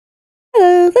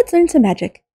let's learn some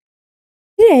magic.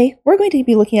 Today, we're going to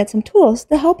be looking at some tools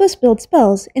to help us build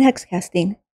spells in hex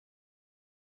casting.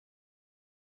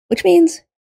 Which means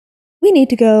we need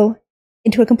to go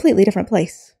into a completely different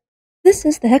place. This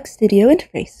is the Hex Studio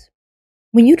interface.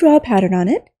 When you draw a pattern on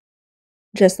it,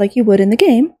 just like you would in the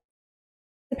game,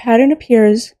 the pattern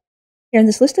appears here in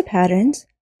this list of patterns,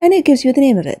 and it gives you the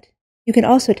name of it. You can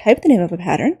also type the name of a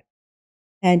pattern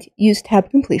and use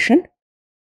tab completion,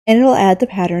 and it'll add the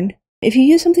pattern. If you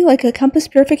use something like a compass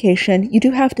purification, you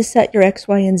do have to set your X,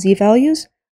 Y, and Z values.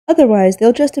 Otherwise,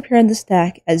 they'll just appear in the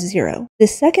stack as 0.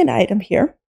 This second item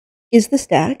here is the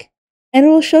stack, and it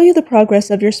will show you the progress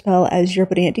of your spell as you're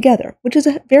putting it together, which is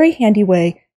a very handy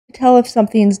way to tell if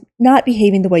something's not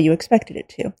behaving the way you expected it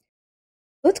to.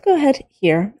 Let's go ahead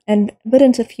here and put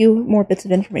in a few more bits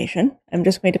of information. I'm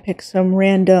just going to pick some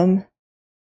random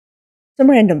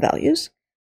values.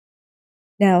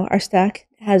 Now our stack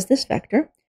has this vector,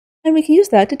 and we can use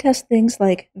that to test things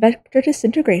like vector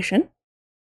disintegration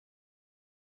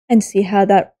and see how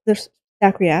the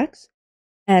stack reacts.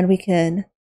 And we can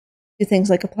do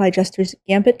things like apply Jester's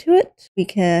Gambit to it. We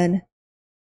can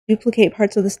duplicate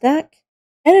parts of the stack,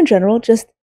 and in general,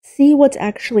 just see what's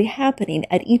actually happening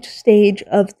at each stage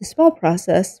of the spell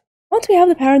process. Once we have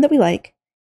the pattern that we like,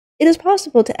 it is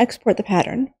possible to export the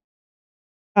pattern.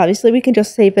 Obviously, we can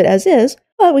just save it as is,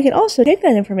 but we can also take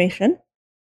that information,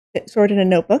 store it in a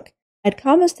notebook, add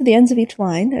commas to the ends of each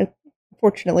line.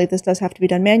 Unfortunately, this does have to be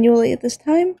done manually at this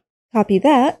time. Copy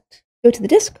that, go to the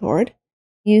Discord,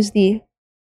 use the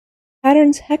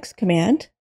patterns hex command,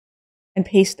 and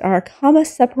paste our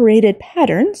comma-separated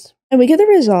patterns, and we get the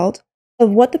result of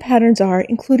what the patterns are,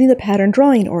 including the pattern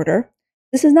drawing order.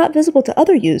 This is not visible to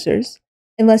other users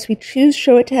unless we choose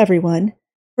show it to everyone.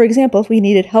 For example, if we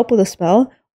needed help with a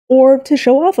spell or to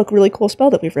show off a really cool spell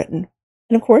that we've written.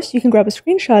 And of course, you can grab a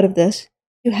screenshot of this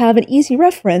to have an easy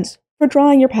reference for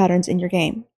drawing your patterns in your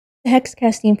game. The hex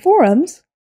casting forums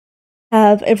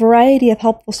have a variety of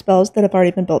helpful spells that have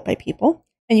already been built by people,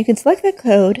 and you can select that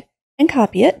code and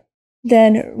copy it,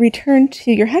 then return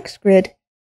to your hex grid,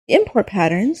 import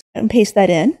patterns, and paste that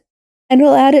in, and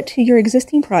we'll add it to your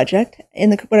existing project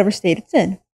in whatever state it's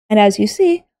in. And as you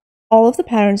see, all of the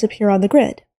patterns appear on the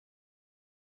grid.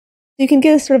 So you can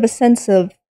get a sense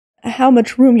of how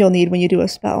much room you'll need when you do a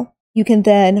spell. You can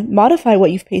then modify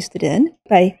what you've pasted in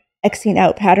by Xing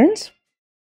out patterns,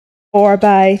 or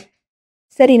by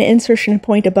setting an insertion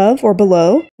point above or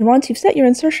below. And once you've set your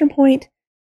insertion point,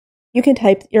 you can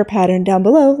type your pattern down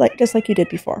below, just like you did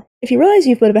before. If you realize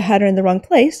you've put a pattern in the wrong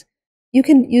place, you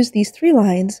can use these 3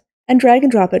 lines and drag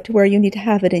and drop it to where you need to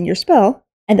have it in your spell,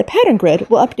 and the pattern grid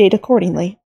will update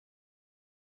accordingly.